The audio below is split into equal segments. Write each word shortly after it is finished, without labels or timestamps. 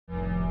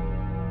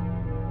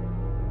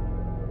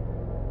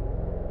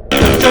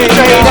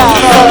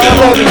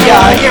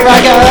here I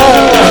go.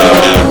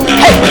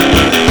 Hey,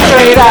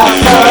 straight out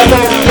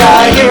suburbia,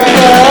 here I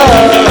go.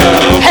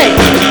 Hey,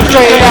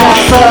 straight out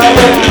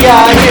suburbia,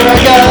 here I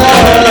go.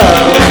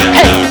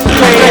 Hey,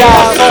 straight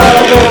out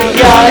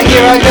suburbia,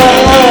 here I go.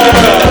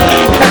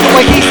 That's the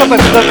way he's up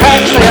into the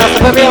crack. Straight out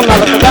suburbia, I'm not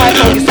looking back.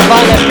 So you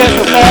find that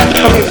special fast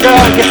from your girl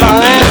and get some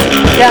ass.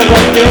 Yeah, I'm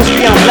running the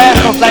industry on blast.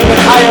 I'm flying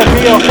higher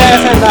real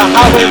fast and the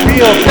highway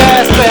real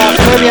fast. Straight out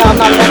suburbia, I'm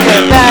not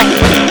looking back.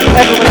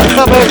 Everyone in the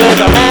suburbs is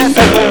a mess.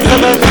 Everyone in the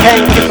suburbs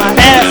can't kick my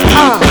ass.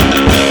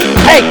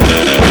 Hey,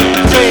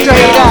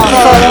 straight out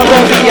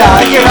suburbia,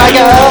 here I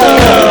go.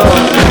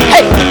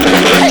 Hey,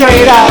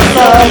 straight out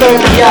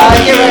suburbia,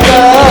 here I go.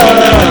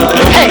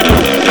 Hey,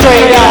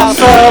 straight out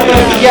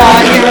suburbia,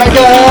 here I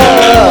go.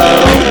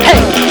 Hey,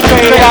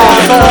 straight out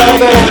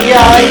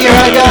suburbia, here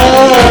I go.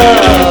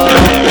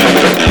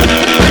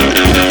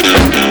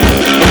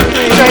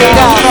 Straight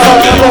out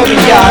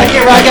suburbia,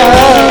 here I go.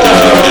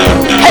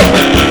 Hey,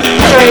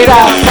 straight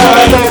out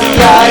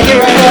suburbia,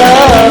 here I go.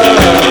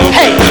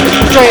 Hey,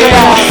 straight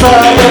out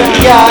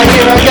suburbia,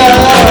 here I go.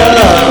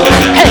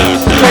 Hey,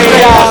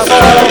 straight out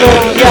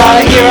suburbia,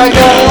 here I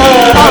go.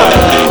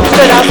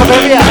 Straight out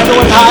suburbia,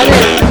 everyone's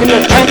hiding in the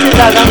trenches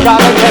as I'm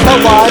driving with a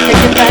wad,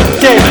 taking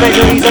benches,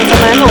 majorities and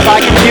instrumentals. I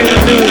can do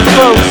blues,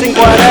 folk, sing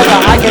whatever.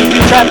 I can do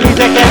trap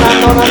music and I'm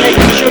gonna make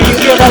sure you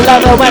feel the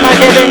level. When I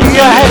get in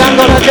your head, I'm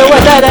gonna do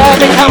it better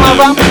every time I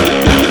run.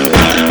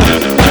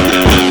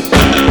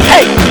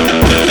 Hey,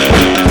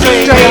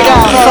 straight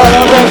out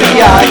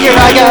suburbia, here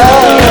I go.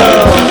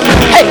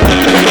 Hey,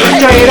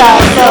 straight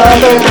out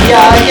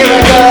suburbia, here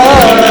I go.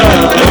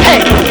 Hey,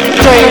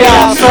 straight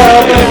out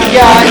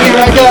suburbia, here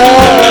I go.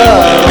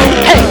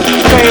 Hey,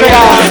 straight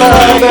out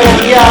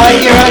suburbia,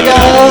 here I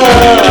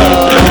go.